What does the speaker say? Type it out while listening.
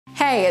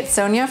Hey, it's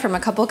Sonia from A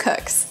Couple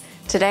Cooks.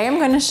 Today I'm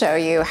going to show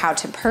you how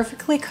to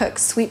perfectly cook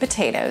sweet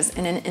potatoes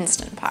in an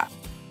Instant Pot.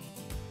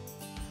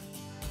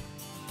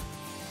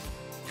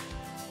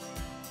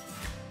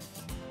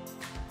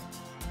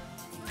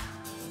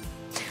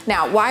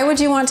 Now, why would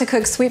you want to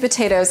cook sweet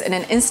potatoes in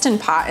an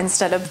Instant Pot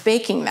instead of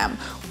baking them?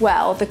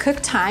 Well, the cook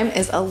time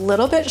is a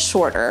little bit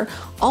shorter.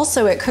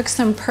 Also, it cooks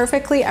them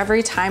perfectly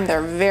every time.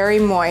 They're very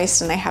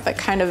moist and they have a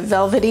kind of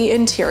velvety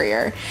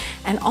interior.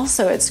 And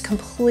also, it's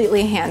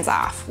completely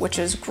hands-off, which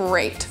is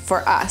great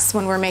for us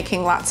when we're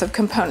making lots of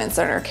components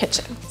in our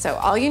kitchen. So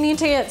all you need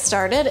to get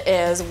started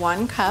is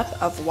 1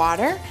 cup of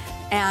water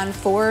and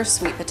 4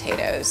 sweet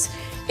potatoes.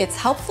 It's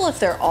helpful if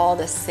they're all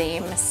the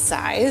same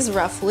size,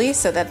 roughly,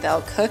 so that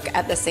they'll cook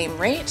at the same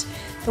rate.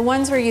 The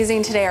ones we're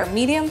using today are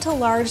medium to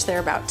large. They're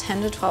about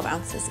 10 to 12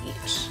 ounces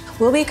each.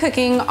 We'll be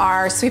cooking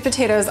our sweet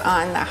potatoes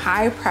on the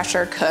high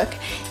pressure cook,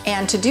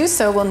 and to do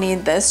so, we'll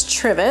need this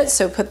trivet.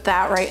 So put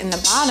that right in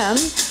the bottom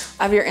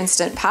of your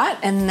Instant Pot,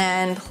 and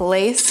then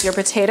place your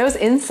potatoes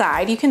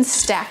inside. You can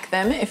stack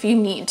them if you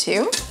need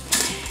to,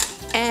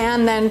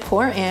 and then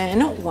pour in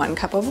 1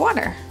 cup of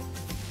water.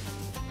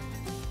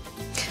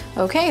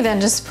 Okay, then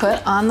just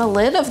put on the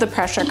lid of the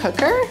pressure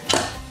cooker,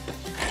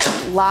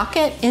 lock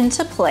it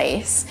into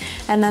place,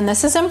 and then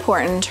this is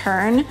important,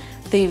 turn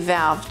the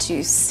valve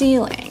to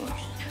sealing.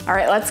 All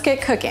right, let's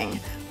get cooking.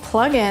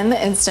 Plug in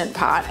the Instant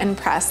Pot and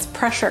press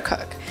pressure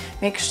cook.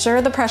 Make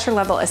sure the pressure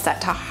level is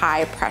set to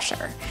high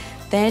pressure.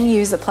 Then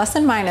use the plus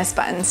and minus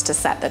buttons to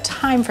set the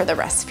time for the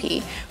recipe.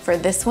 For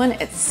this one,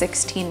 it's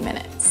 16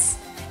 minutes.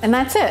 And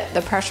that's it.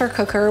 The pressure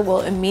cooker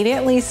will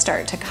immediately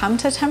start to come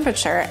to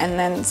temperature and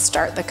then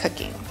start the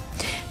cooking.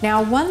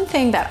 Now, one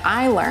thing that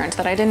I learned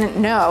that I didn't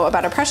know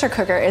about a pressure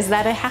cooker is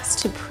that it has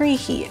to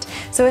preheat.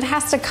 So it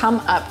has to come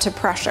up to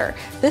pressure.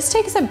 This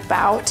takes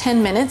about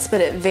 10 minutes,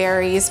 but it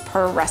varies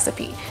per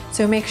recipe.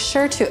 So make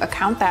sure to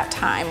account that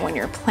time when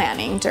you're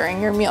planning during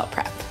your meal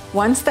prep.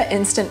 Once the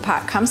Instant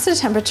Pot comes to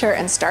temperature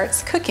and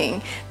starts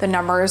cooking, the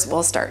numbers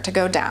will start to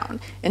go down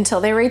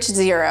until they reach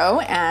 0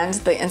 and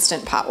the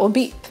Instant Pot will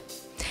beep.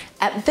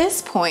 At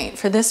this point,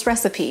 for this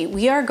recipe,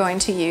 we are going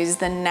to use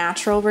the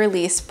natural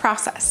release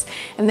process.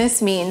 And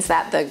this means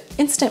that the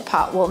Instant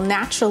Pot will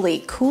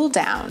naturally cool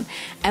down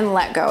and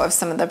let go of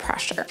some of the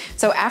pressure.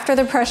 So after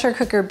the pressure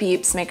cooker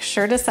beeps, make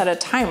sure to set a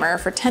timer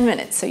for 10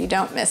 minutes so you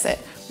don't miss it.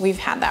 We've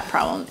had that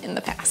problem in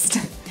the past.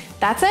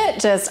 That's it,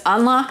 just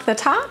unlock the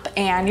top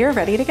and you're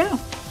ready to go.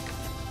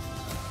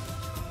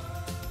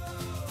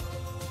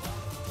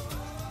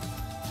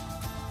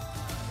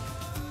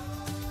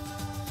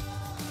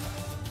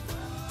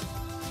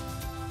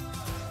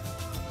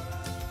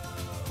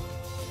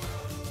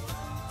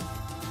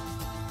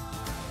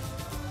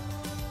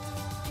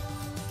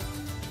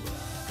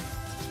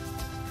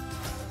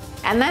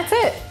 And that's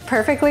it,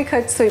 perfectly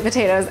cooked sweet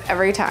potatoes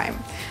every time.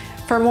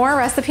 For more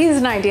recipes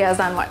and ideas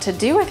on what to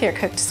do with your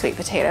cooked sweet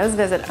potatoes,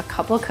 visit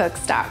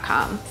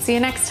acouplecooks.com. See you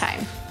next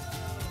time.